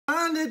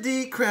Under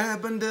the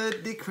crab, under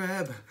the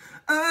crab,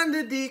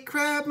 under the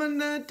crab,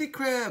 under the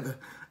crab,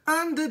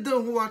 under the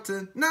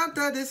water. Now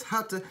that it's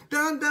hotter,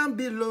 down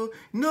below.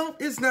 No,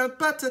 it's not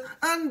butter.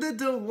 Under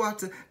the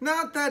water,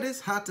 now that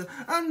it's hotter.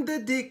 Under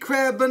the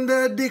crab,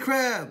 under the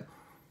crab.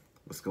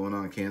 What's going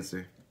on,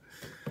 Cancer?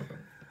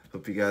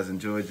 Hope you guys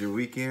enjoyed your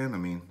weekend. I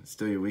mean, it's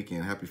still your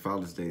weekend. Happy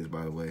Father's Day,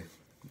 by the way.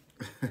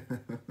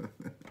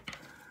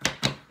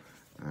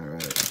 All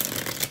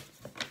right.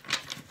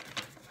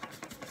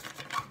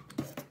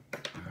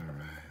 All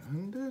right.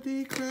 Under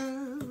the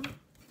crab.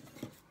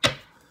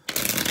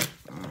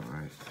 All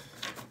right.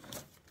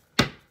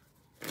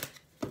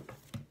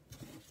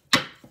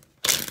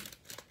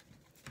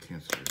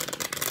 Cancer.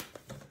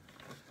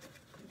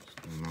 What's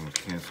going on with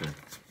Cancer?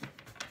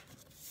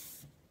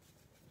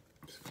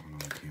 What's going on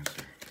with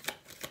Cancer?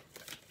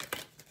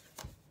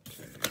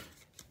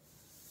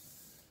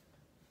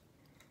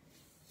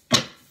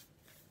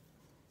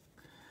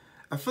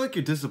 I feel like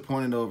you're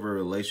disappointed over a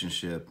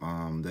relationship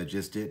that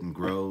just didn't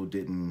grow,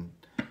 didn't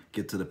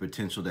get to the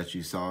potential that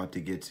you saw it to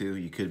get to.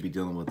 You could be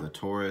dealing with a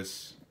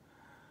Taurus.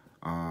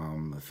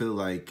 I feel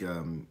like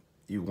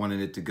you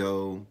wanted it to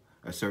go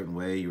a certain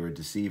way. You were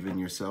deceiving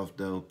yourself,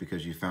 though,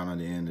 because you found at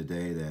the end of the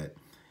day that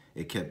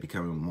it kept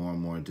becoming more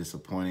and more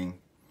disappointing.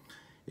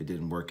 It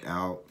didn't work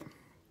out.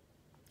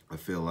 I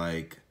feel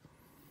like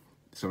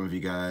some of you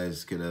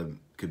guys could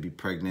be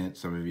pregnant.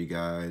 Some of you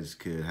guys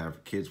could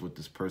have kids with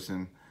this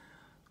person.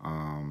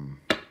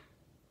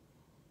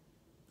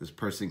 This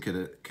person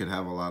could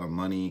have a lot of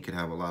money, could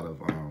have a lot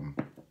of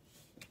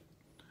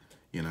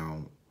you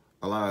know,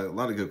 a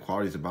lot of good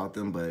qualities about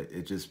them, but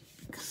it just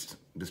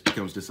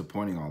becomes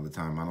disappointing all the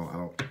time. I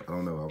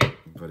don't know. I'll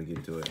try to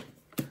get to it.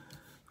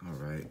 All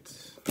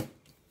right.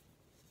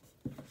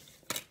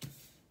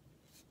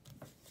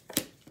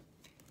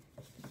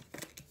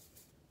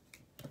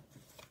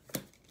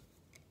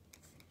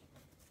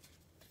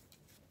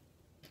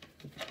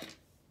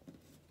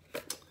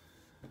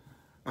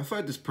 I feel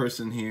like this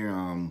person here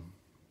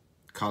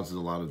causes a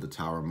lot of the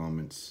tower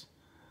moments,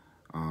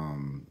 a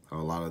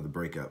lot of the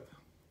breakup,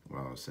 what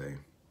I would say.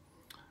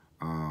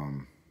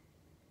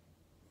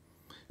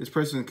 This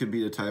person could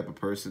be the type of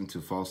person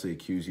to falsely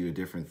accuse you of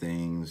different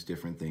things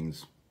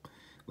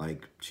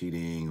like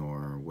cheating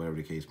or whatever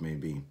the case may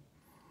be.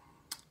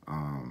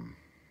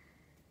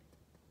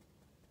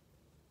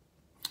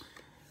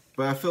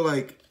 But I feel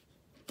like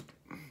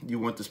you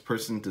want this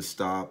person to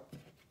stop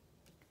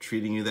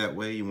treating you that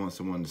way. You want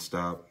someone to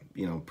stop,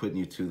 you know, putting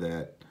you to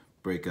that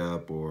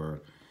breakup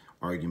or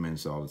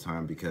arguments all the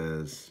time,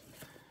 because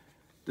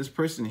this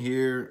person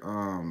here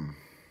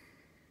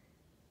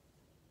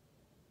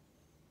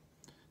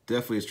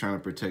definitely is trying to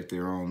protect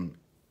their own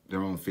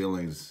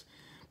feelings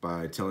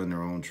by telling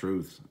their own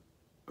truth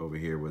over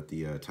here with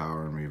the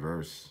Tower in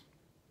reverse.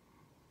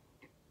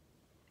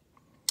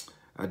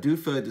 I do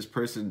feel like this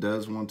person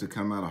does want to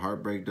come out of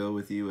heartbreak, though,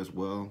 with you as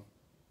well.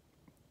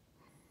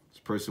 This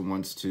person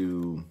wants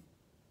to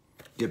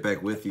get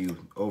back with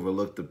you,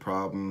 overlook the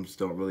problems,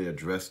 don't really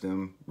address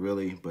them,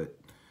 really, but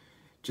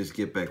just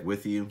get back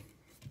with you.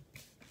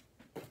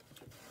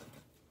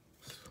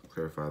 Let's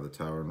clarify the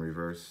Tower in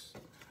reverse.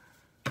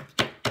 I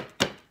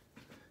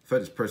feel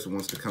like this person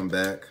wants to come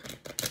back,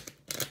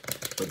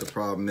 but the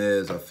problem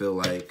is I feel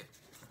like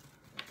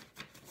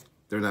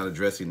they're not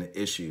addressing the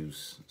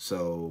issues,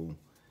 so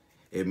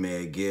it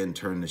may again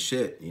turn to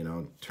shit, you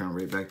know, turn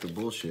right back to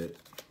bullshit.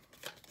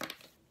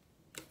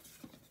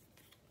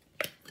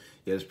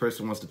 Yeah, this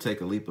person wants to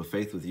take a leap of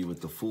faith with you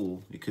with the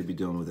Fool. You could be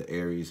dealing with the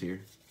Aries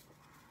here.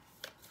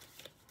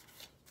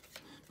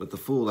 But the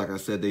Fool, like I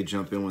said, they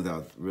jump in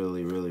without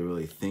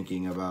really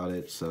thinking about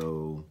it.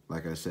 So,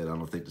 like I said, I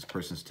don't think this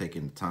person's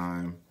taking the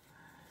time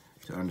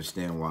to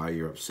understand why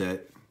you're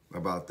upset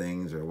about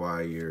things or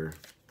why you're...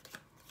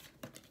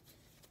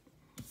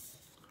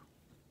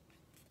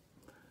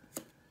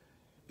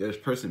 Yeah, this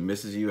person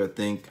misses you. I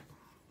think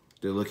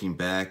they're looking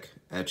back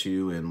at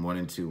you and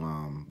wanting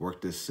to work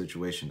this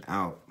situation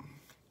out.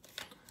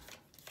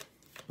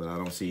 But I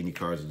don't see any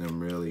cards of them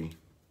really.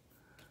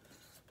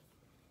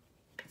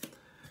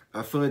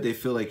 I feel like they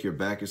feel like your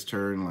back is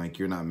turned, like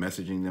you're not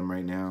messaging them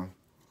right now.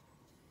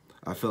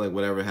 I feel like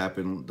whatever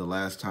happened the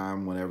last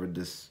time, whatever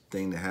this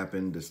thing that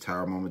happened, this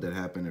Tower moment that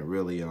happened, it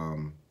really,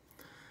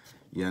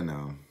 yeah,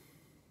 no.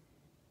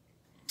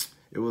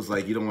 It was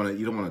like you don't want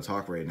to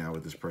talk right now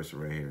with this person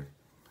right here.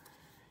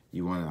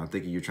 I'm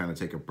thinking you're trying to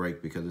take a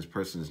break because this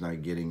person is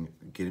not being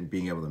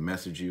able to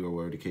message you or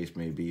whatever the case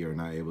may be, or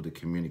not able to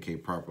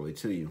communicate properly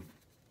to you.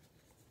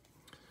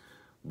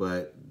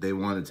 But they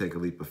want to take a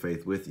leap of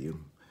faith with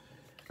you.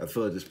 I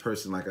feel like this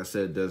person, like I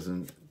said,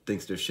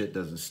 thinks their shit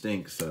doesn't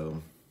stink,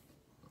 so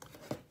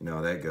you know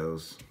how that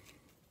goes.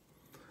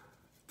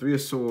 Three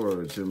of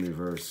Swords in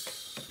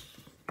reverse.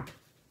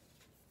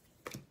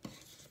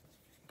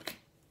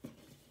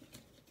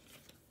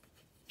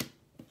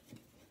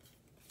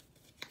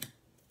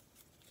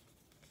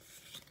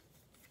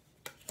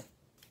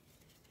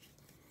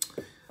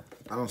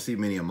 I don't see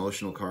many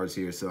emotional cards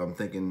here, so I'm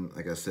thinking,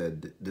 like I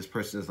said, this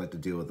person doesn't like to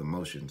deal with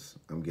emotions.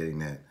 I'm getting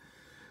that.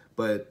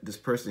 But this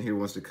person here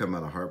wants to come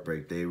out of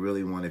heartbreak. They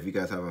really want, if you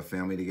guys have a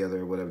family together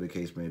or whatever the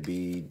case may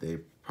be, they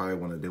probably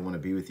want to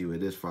be with you.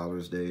 It is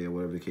Father's Day or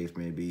whatever the case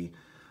may be.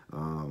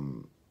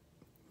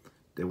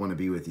 They want to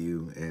be with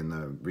you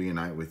and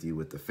reunite with you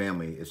with the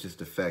family. It's just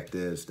the fact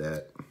is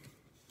that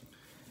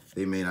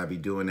they may not be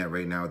doing that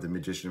right now with the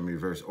Magician in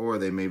reverse, or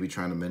they may be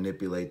trying to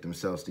manipulate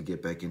themselves to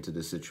get back into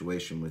the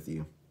situation with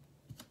you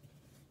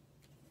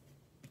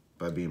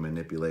by being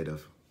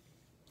manipulative.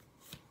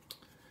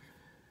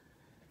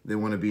 They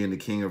want to be in the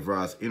King of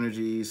Rods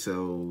energy,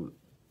 so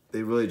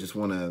they really just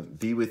want to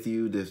be with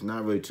you. There's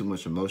not really too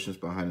much emotions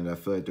behind it. I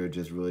feel like they're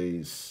just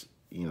really,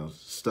 you know,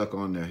 stuck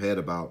on their head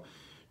about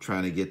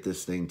trying to get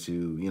this thing to,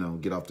 you know,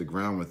 get off the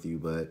ground with you.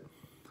 But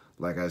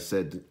like I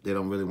said, they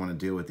don't really want to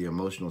deal with the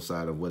emotional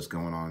side of what's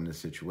going on in this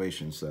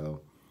situation.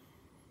 So,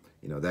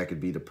 you know, that could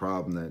be the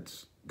problem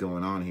that's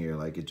going on here.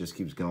 Like, it just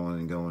keeps going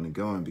and going and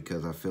going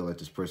because I feel like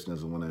this person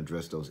doesn't want to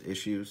address those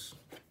issues.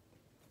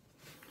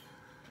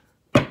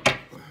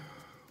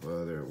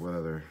 What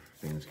other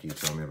things can you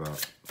tell me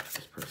about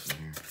this person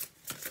here?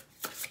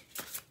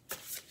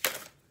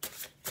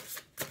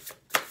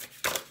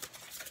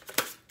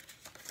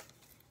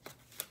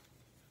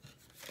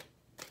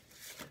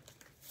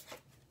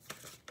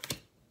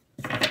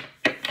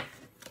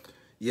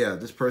 Yeah,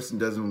 this person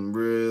doesn't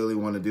really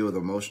want to deal with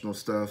emotional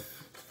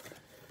stuff.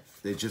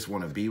 They just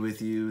want to be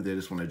with you. They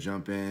just want to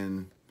jump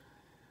in,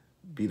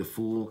 be the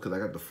Fool, because I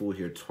got the Fool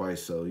here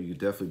twice, so you could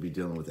definitely be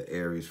dealing with the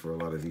Aries for a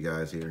lot of you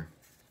guys here.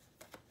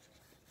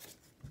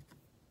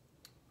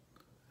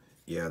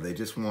 Yeah, they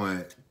just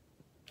want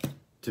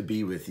to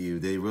be with you.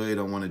 They really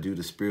don't want to do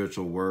the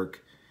spiritual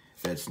work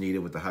that's needed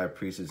with the High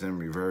Priestess in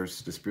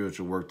reverse, the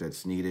spiritual work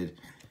that's needed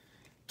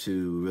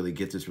to really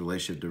get this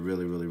relationship to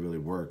really, really, really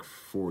work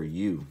for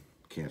you,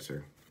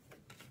 Cancer.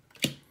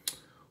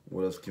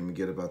 What else can we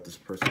get about this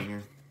person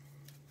here?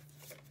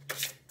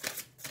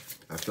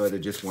 I feel like they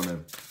just want to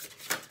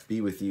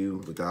be with you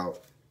without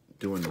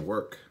doing the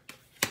work.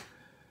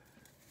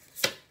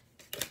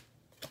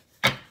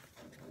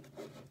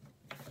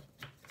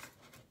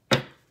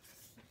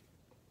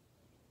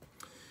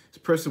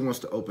 Person wants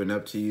to open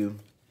up to you,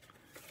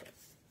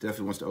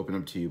 definitely wants to open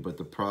up to you, but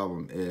the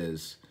problem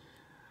is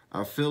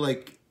I feel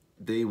like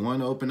they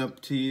want to open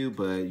up to you,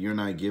 but you're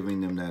not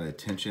giving them that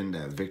attention,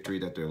 that victory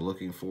that they're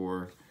looking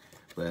for,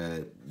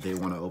 but they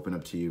want to open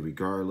up to you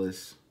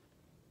regardless.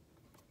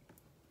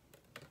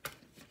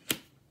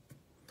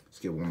 Let's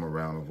get one more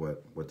round of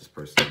what this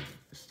person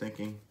is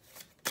thinking.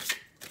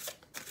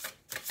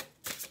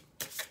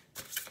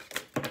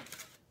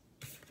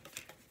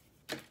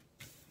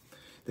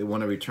 They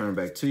want to return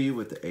back to you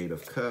with the Eight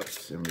of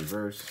Cups in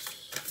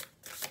reverse.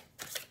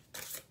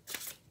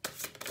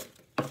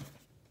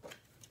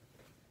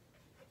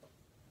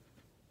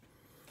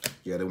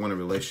 Yeah, they want a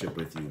relationship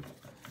with you.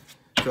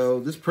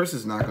 So this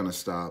person's not going to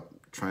stop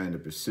trying to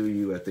pursue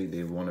you. I think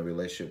they want a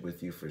relationship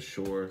with you for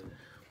sure.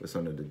 What's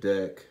under the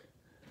deck?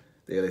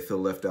 They feel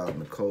left out in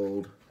the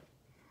cold.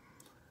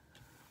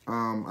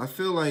 I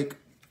feel like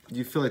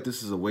you feel like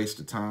this is a waste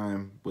of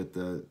time with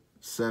the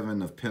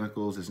Seven of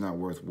Pentacles. It's not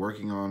worth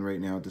working on right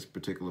now at this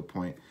particular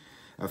point.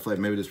 I feel like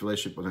maybe this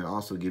relationship will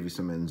also give you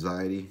some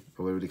anxiety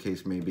or whatever the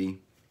case may be.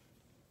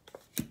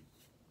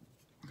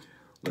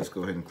 Let's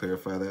go ahead and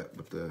clarify that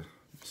with the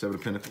Seven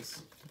of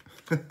Pentacles.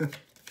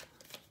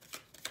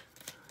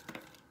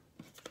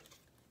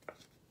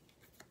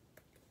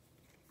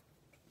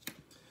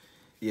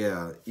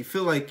 Yeah, you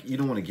feel like you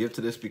don't want to give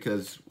to this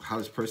because how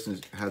this person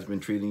has been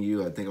treating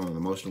you. I think on an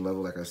emotional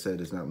level, like I said,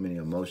 there's not many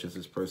emotions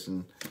this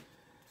person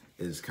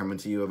is coming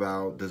to you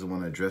about, doesn't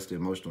want to address the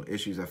emotional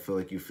issues. I feel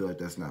like you feel like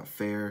that's not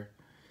fair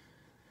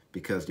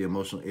because the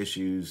emotional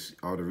issues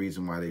are the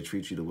reason why they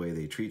treat you the way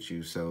they treat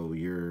you. So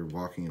you're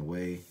walking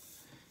away.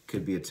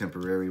 Could be a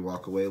temporary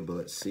walk away, but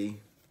let's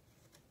see.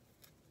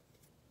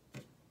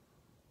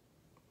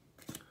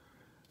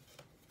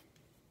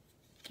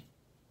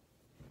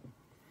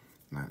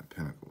 Nine of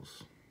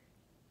Pentacles.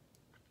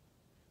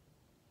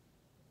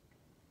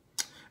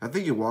 I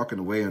think you're walking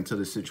away until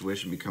the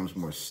situation becomes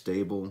more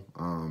stable.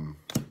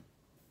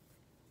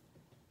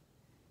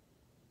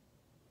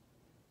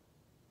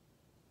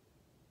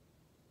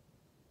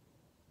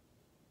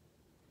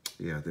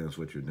 Yeah, I think that's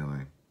what you're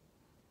doing.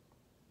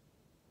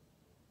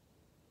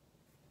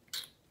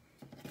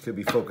 Could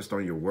be focused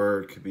on your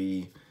work. Could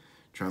be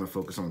trying to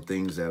focus on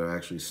things that are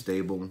actually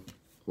stable.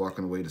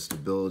 Walking away to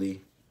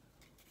stability.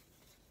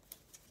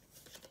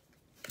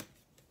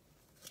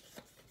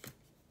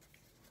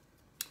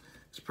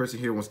 This person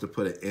here wants to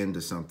put an end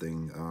to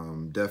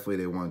something. Definitely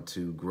they want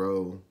to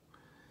grow.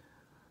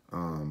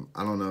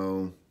 I don't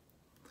know.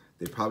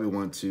 They probably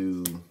want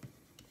to,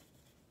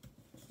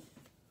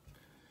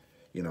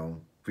 you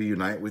know,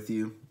 reunite with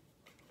you,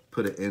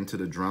 put an end to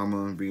the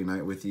drama,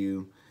 reunite with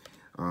you,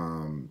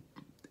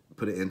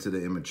 put an end to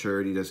the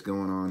immaturity that's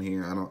going on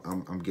here.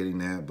 I'm getting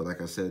that, but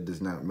like I said, there's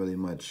not really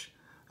much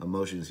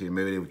emotions here.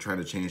 Maybe they were trying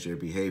to change their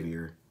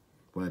behavior,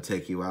 want to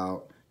take you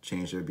out,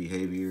 change their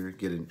behavior,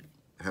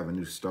 have a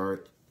new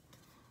start.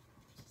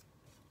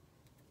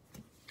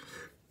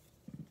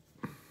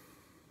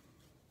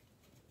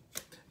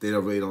 they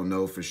really don't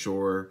know for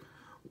sure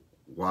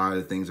why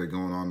the things are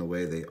going on the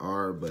way they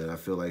are, but I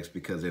feel like it's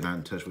because they're not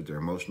in touch with their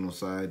emotional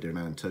side. They're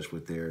not in touch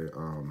with their,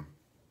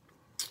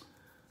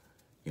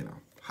 you know,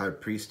 high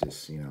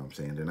priestess, you know what I'm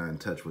saying? They're not in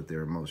touch with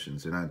their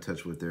emotions. They're not in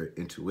touch with their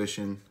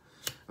intuition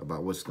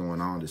about what's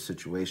going on in the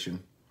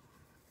situation.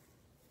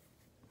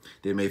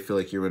 They may feel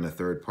like you're in a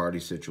third-party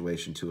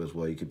situation too as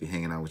well. You could be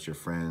hanging out with your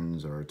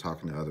friends or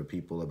talking to other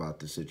people about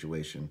the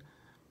situation.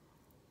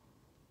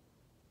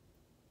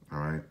 All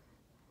right?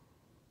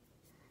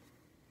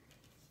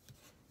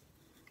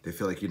 They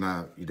feel like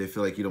they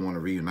feel like you don't want to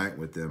reunite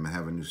with them and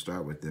have a new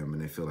start with them,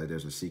 and they feel like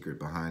there's a secret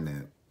behind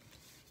that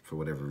for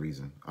whatever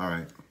reason. All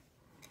right.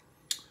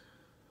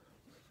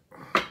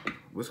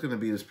 What's going to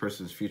be this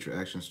person's future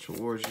actions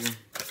towards you?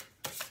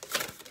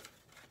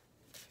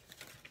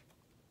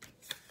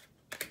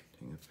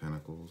 King of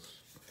Pentacles.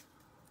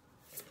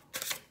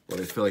 Well,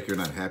 they feel like you're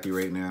not happy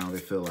right now. They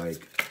feel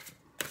like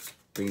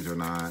things are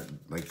not,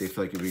 like they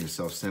feel like you're being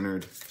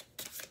self-centered.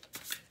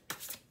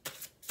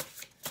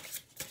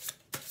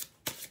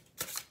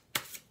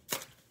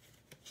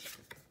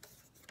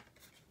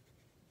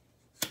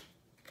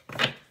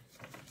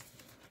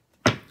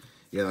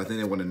 Yeah, I think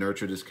they want to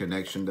nurture this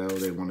connection, though.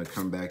 They want to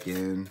come back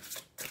in.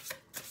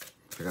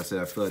 Like I said,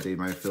 I feel like they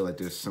might feel like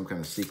there's some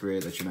kind of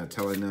secret that you're not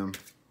telling them.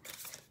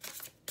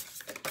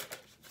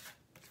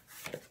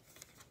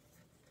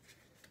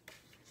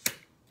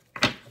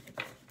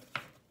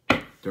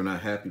 They're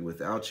not happy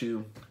without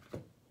you.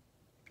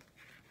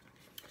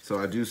 So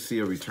I do see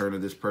a return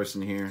of this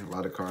person here. A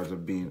lot of cards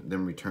of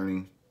them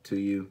returning to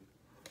you.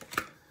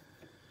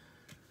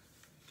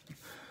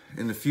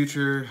 In the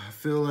future, I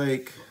feel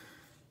like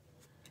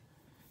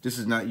this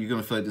is not, you're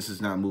going to feel like this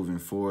is not moving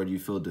forward. You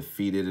feel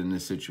defeated in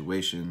this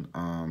situation.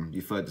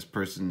 You feel like this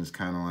person is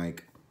kind of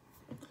like,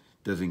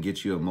 doesn't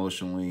get you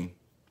emotionally.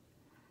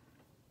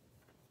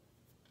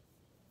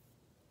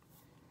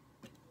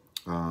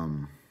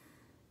 But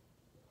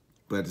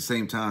at the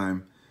same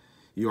time,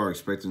 you are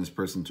expecting this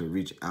person to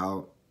reach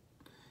out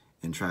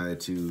and try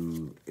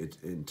to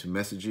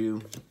message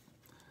you.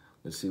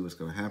 Let's see what's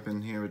going to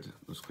happen here.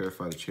 Let's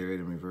clarify the Chariot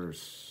in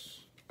reverse.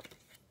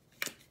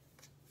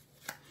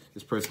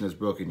 This person has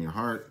broken your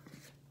heart,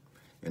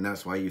 and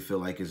that's why you feel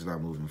like it's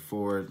not moving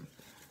forward.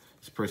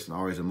 This person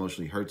always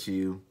emotionally hurts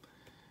you.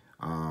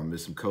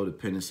 There's some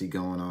codependency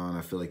going on.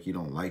 I feel like you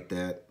don't like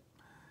that.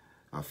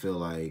 I feel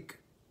like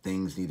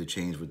things need to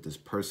change with this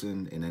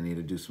person, and they need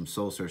to do some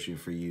soul searching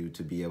for you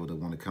to be able to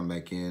want to come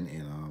back in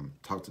and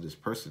talk to this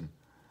person.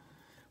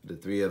 The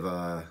Three of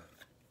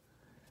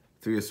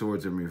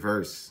Swords in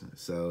reverse.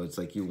 So it's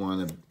like you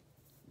want to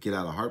get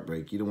out of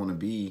heartbreak. You don't want to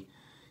be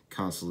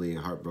constantly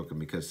heartbroken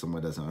because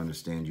someone doesn't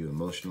understand you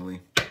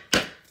emotionally.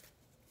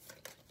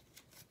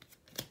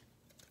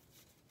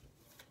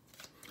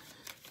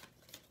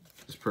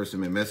 This person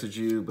may message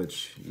you,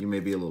 but you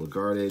may be a little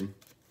guarded,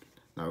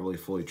 not really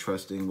fully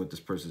trusting what this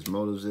person's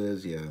motives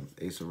is. Yeah,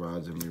 Ace of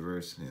Rods in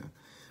reverse. Yeah,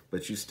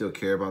 but you still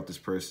care about this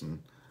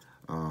person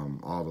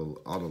all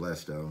the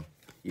less though,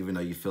 even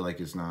though you feel like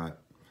it's not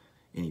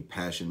any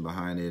passion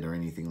behind it or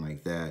anything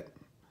like that.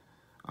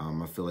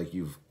 I feel like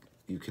you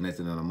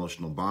connected an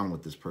emotional bond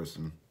with this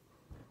person.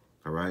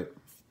 All right.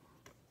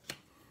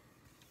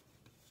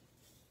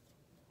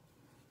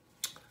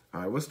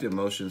 All right, what's the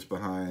emotions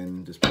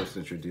behind this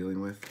person that you're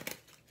dealing with?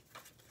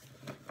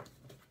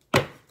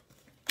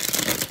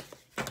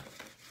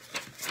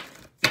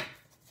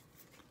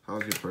 How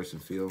does your person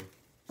feel?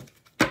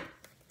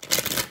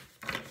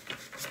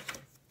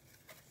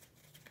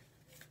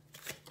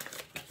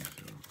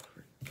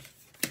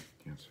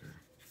 Cancer.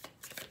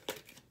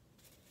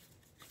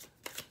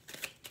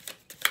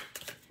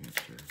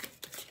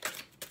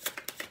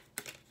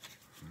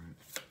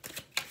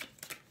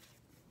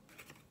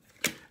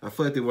 I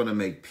feel like they want to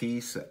make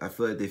peace. I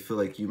feel like they feel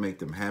like you make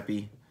them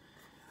happy.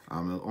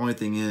 The only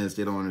thing is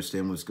they don't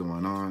understand what's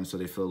going on, so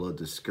they feel a little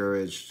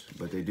discouraged,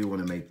 but they do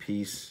want to make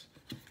peace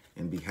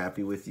and be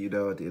happy with you,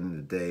 though. At the end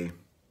of the day,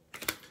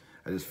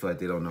 I just feel like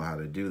they don't know how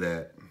to do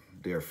that.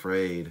 They're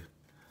afraid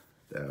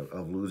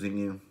of losing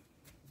you.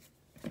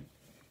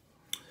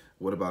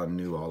 What about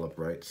new all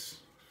uprights?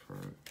 For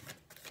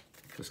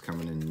just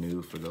coming in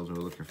new for those who are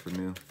looking for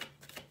new.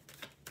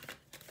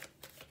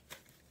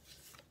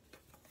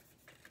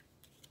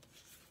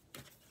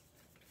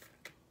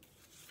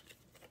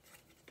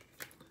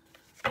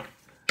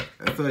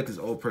 I feel like this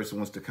old person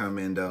wants to come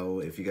in, though.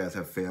 If you guys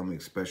have family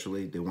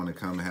especially, they want to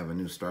come and have a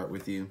new start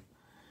with you.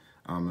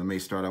 It may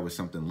start out with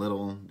something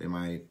little. They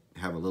might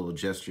have a little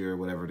gesture,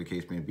 whatever the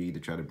case may be, to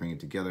try to bring it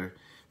together.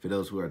 For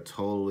those who are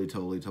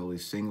totally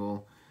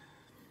single,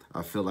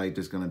 I feel like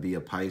there's going to be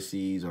a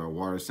Pisces or a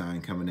water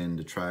sign coming in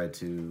to try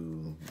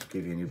to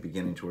give you a new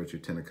beginning towards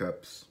your Ten of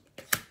Cups.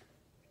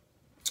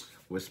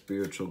 What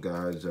spiritual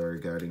guides are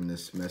guiding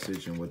this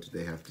message, and what do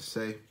they have to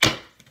say?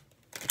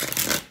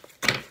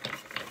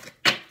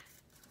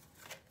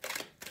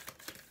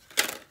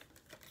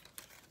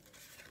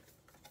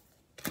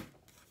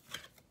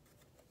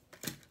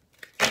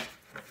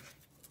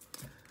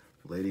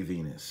 Lady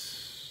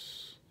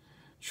Venus.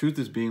 Truth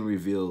is being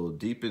revealed.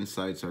 Deep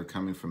insights are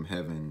coming from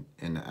heaven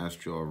in the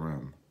astral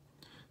realm.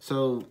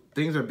 So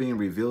things are being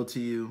revealed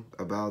to you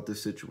about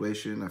this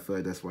situation. I feel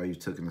like that's why you've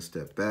taken a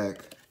step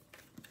back.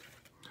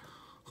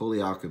 Holy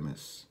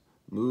Alchemist.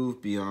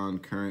 Move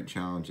beyond current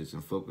challenges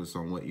and focus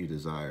on what you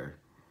desire.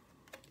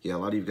 Yeah, a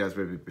lot of you guys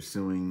better be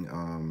pursuing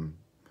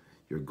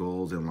your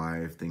goals in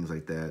life, things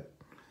like that.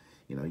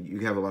 You know, you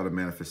have a lot of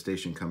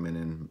manifestation coming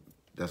in.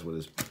 That's what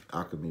this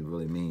alchemy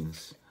really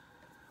means.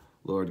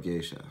 Lord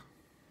Geisha.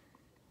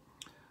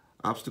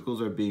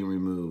 Obstacles are being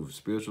removed.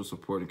 Spiritual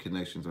support and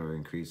connections are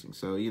increasing.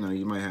 So, you know,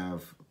 you might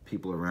have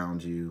people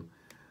around you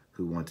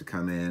who want to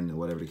come in, or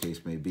whatever the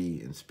case may be,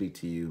 and speak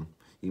to you.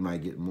 You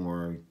might get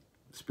more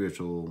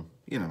spiritual,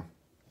 you know.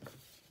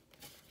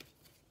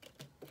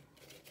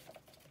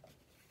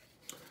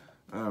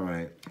 All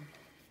right.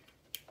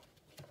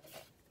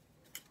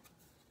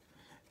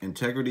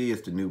 Integrity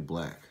is the new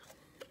black.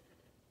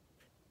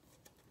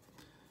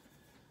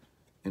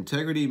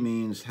 Integrity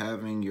means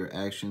having your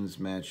actions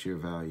match your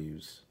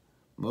values.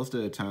 Most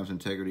of the times,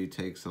 integrity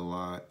takes a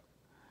lot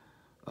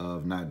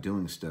of not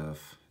doing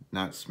stuff,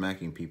 not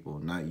smacking people,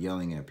 not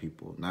yelling at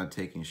people, not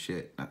taking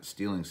shit, not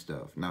stealing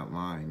stuff, not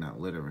lying, not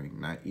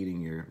littering, not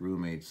eating your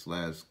roommate's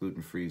last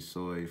gluten-free,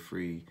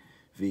 soy-free,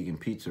 vegan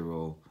pizza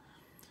roll.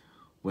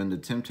 When the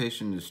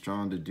temptation is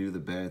strong to do the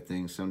bad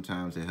things,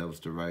 sometimes it helps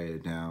to write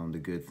it down, the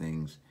good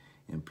things,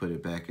 and put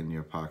it back in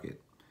your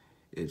pocket.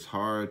 It's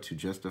hard to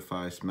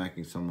justify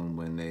smacking someone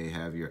when they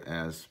have your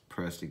ass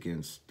pressed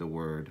against the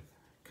word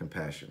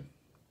compassion.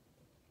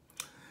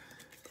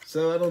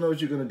 So I don't know what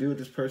you're going to do with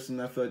this person.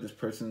 I feel like this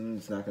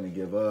person's not going to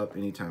give up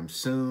anytime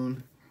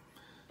soon.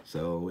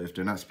 So if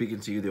they're not speaking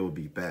to you, they will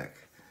be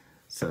back.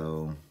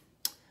 So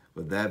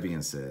with that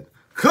being said,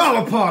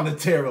 call upon the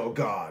tarot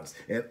gods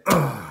and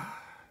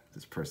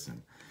this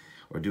person,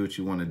 or do what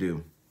you want to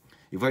do. If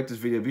you like this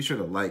video, be sure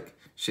to like,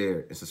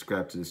 share, and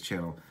subscribe to this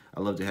channel.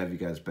 I'd love to have you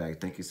guys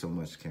back. Thank you so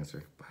much,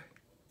 Cancer. Bye.